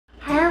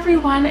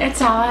everyone,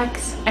 it's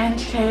Alex, and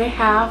today I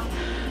have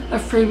a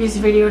freebies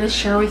video to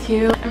share with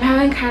you. I'm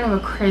having kind of a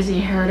crazy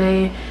hair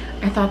day.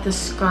 I thought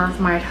this scarf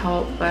might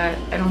help, but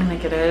I don't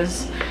think it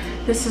is.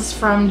 This is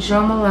from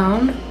Jo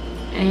Malone,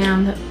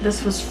 and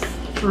this was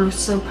through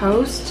So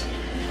Post.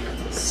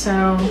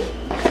 So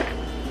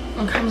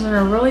it comes in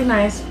a really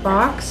nice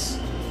box.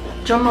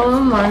 Jo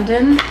Malone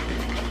London,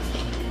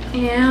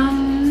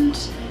 and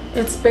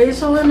it's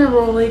basil and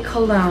neroli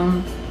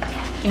cologne,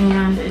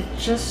 and it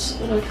just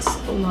looks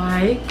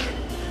like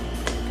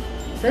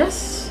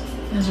this.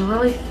 There's a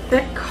really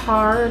thick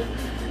card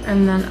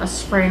and then a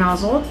spray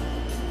nozzle.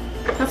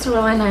 That's a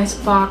really nice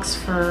box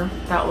for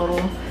that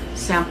little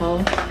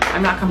sample.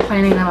 I'm not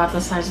complaining about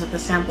the size of the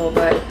sample,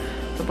 but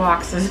the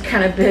box is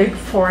kind of big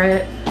for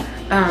it.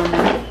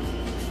 The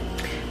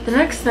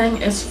next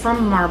thing is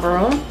from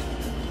Marlboro,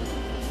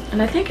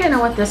 and I think I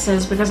know what this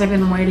is because I've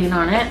been waiting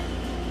on it.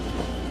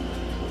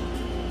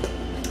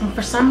 And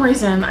for some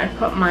reason, I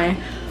put my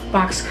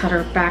box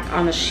cutter back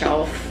on the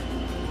shelf.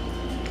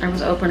 I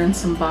was opening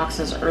some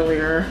boxes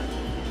earlier,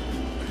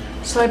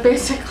 so I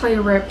basically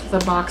ripped the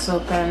box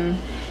open.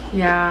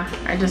 Yeah,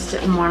 I just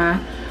didn't want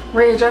to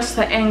readjust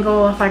the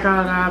angle. If I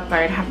got it up,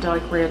 I'd have to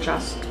like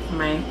readjust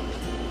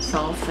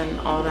myself and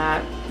all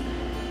that.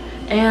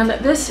 And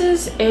this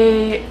is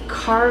a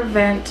car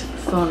vent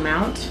phone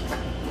mount,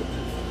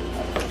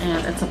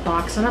 and it's a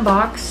box in a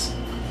box.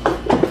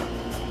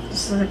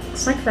 So it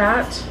looks like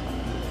that.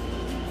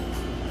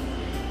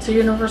 It's a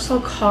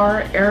universal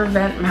car air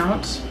vent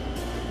mount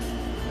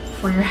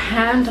for your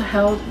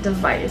handheld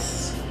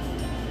device.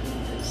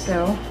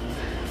 So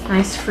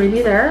nice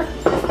freebie there.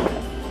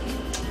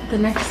 The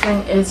next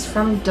thing is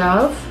from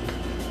Dove,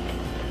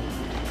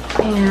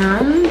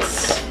 and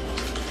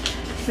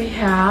we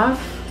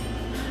have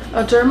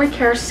a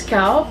Dermacare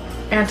Scalp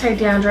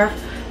Anti-Dandruff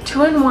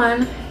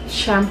 2-in-1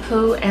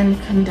 shampoo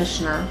and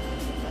conditioner.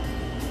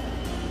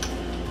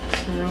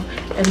 So,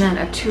 and then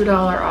a $2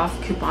 off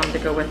coupon to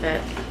go with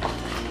it.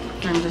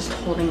 I'm just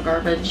holding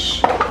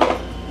garbage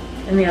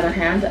in the other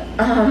hand.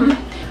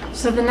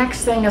 So the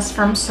next thing is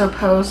from So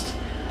Post.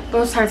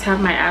 Both sides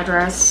have my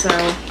address, so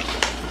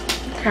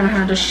kind of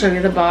hard to show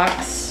you the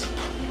box.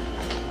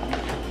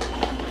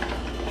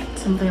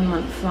 Something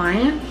went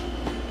flying.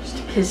 Just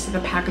a piece of the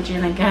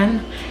packaging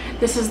again.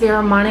 This is the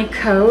Armani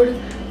Code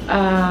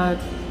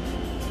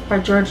by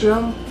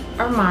Giorgio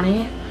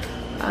Armani.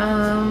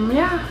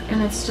 Yeah,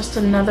 and it's just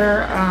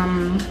another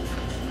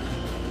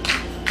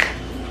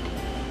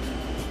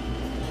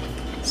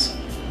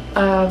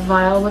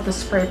vial with a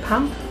spray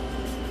pump.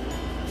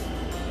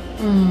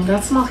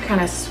 That smells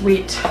kind of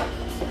sweet.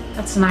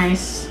 That's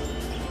nice.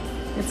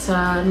 It's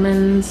a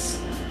men's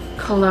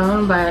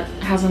cologne, but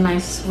has a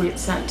nice sweet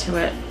scent to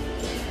it.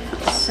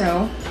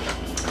 So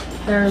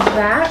there's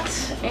that,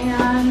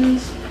 and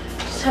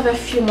just have a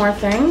few more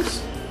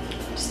things.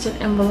 Just an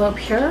envelope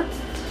here.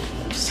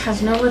 It just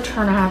has no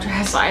return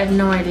address. I have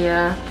no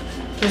idea.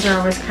 These are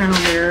always kind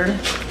of weird.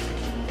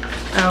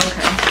 Oh,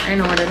 okay, I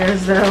know what it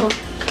is though.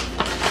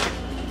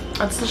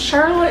 It's the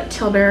Charlotte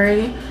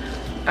Tilbury,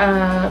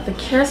 the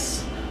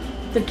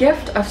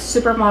Gift of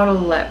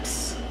Supermodel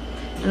Lips.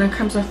 And it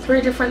comes with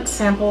 3 different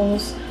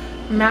samples: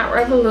 Matte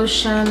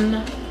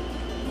Revolution,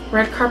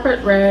 Red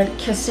Carpet Red,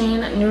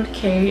 Kissing, Nude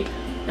Kate,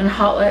 and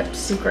Hot Lip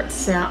Secret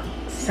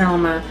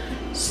Selma.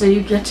 So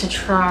you get to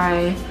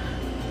try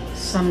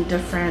some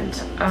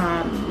different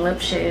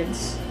lip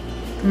shades.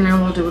 And I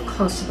will do a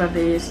close-up of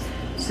these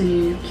so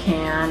you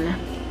can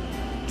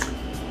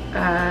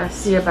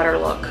see a better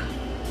look,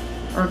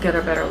 or get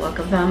a better look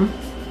of them.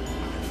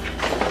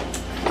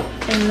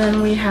 And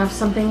then we have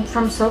something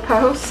from So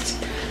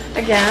Post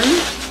again.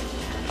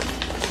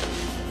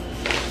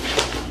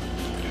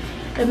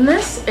 And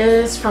this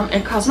is from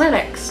IT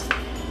Cosmetics.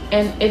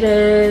 And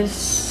it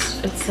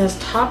says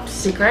Top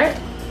Secret.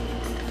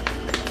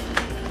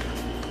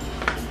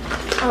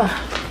 Ugh.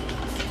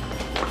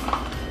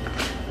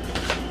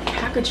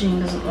 Packaging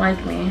doesn't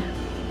like me.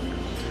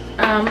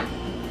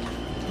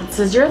 It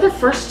says, you're the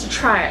first to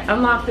try it.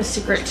 Unlock the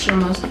secret to your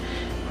most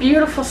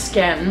beautiful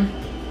skin.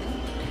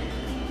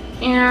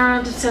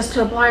 And it says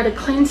to apply to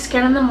clean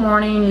skin in the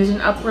morning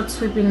using upward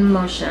sweeping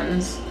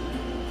motions.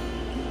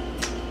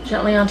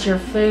 Gently onto your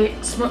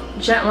face,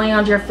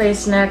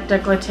 neck,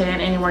 décolleté,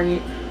 and anywhere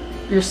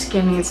your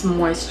skin needs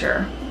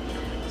moisture.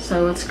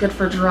 So it's good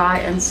for dry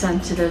and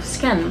sensitive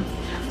skin.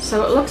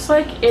 So it looks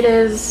like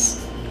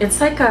it's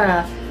like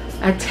a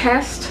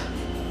test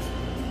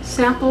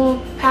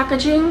sample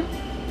packaging.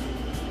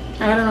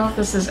 I don't know if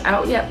this is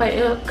out yet by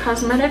IT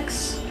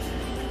Cosmetics,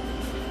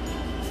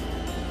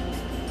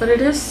 but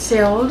it is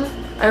sealed.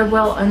 I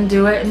will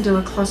undo it and do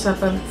a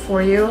close-up of it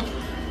for you.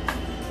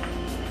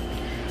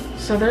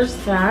 So there's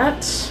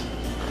that.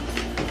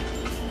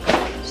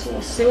 So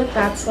we'll see what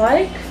that's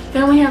like.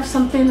 Then we have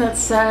something that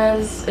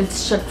says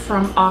it's shipped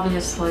from,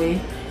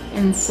 obviously,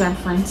 in San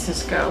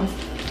Francisco.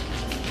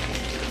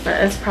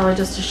 But it's probably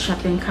just a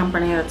shipping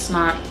company. That's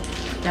not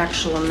the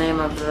actual name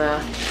of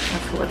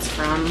who it's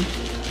from.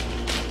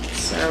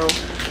 So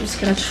I'm just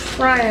gonna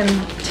try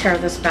and tear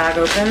this bag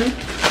open.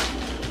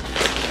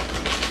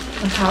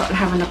 without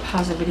having to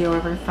pause a video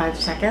every 5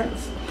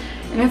 seconds.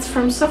 And it's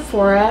from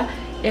Sephora.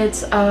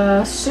 It's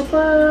a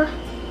super,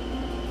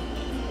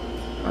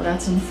 oh,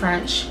 that's in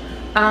French.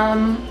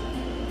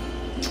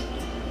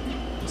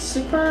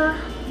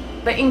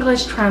 The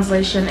English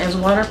translation is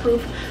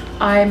waterproof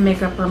eye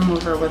makeup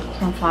remover with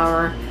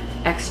cornflower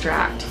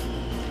extract.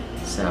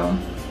 So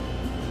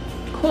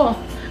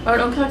cool. Oh, it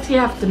looks like you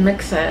have to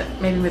mix it.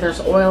 Maybe there's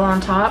oil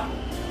on top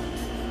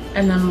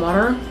and then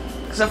water.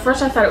 Because at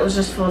first I thought it was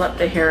just filled up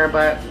to here,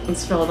 but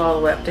it's filled all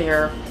the way up to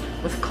here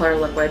with clear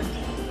liquid.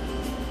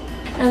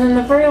 And then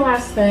the very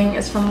last thing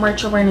is from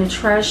Rachel Ray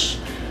Nutrish.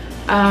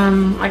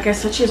 Like I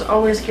said, she's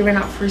always giving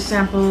out free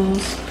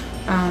samples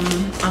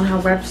on her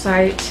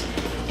website.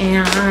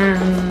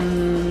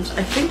 And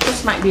I think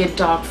this might be a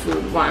dog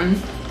food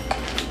one.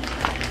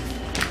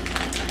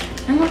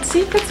 And let's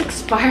see if it's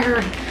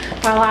expired.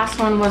 My last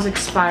one was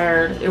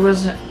expired. It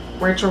was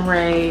Rachel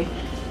Ray.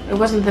 It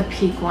wasn't the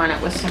Peak one,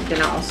 it was something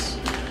else.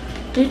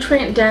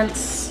 Nutrient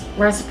dense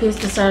recipes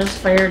to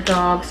satisfy your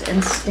dog's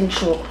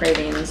instinctual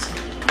cravings.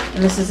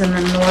 And this is in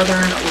the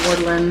Northern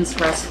Woodlands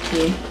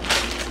recipe.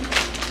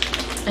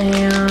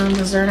 And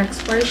is there an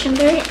expiration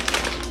date?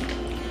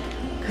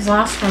 Because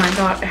last one I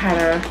got had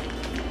a,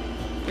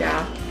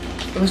 yeah,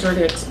 it was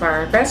already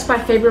expired. Best by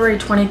February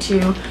 22,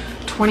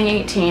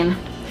 2018.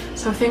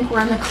 So I think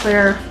we're in the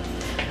clear.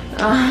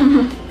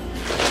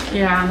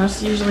 Yeah, and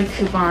there's usually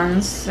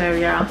coupons. So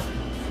yeah,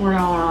 $4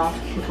 off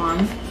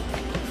coupon.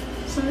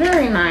 So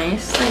very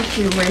nice. Thank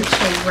you,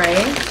 Rachel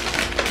Ray.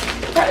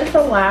 That is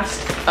the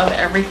last of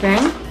everything.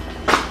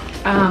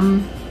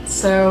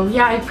 So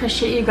yeah, I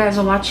appreciate you guys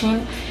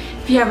watching.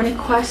 If you have any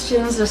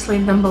questions, just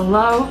leave them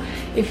below.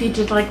 If you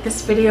did like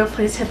this video,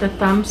 please hit the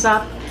thumbs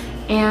up.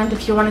 And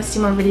if you want to see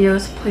more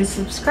videos, please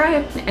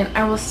subscribe. And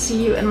I will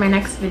see you in my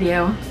next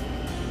video.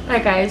 Bye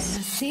guys.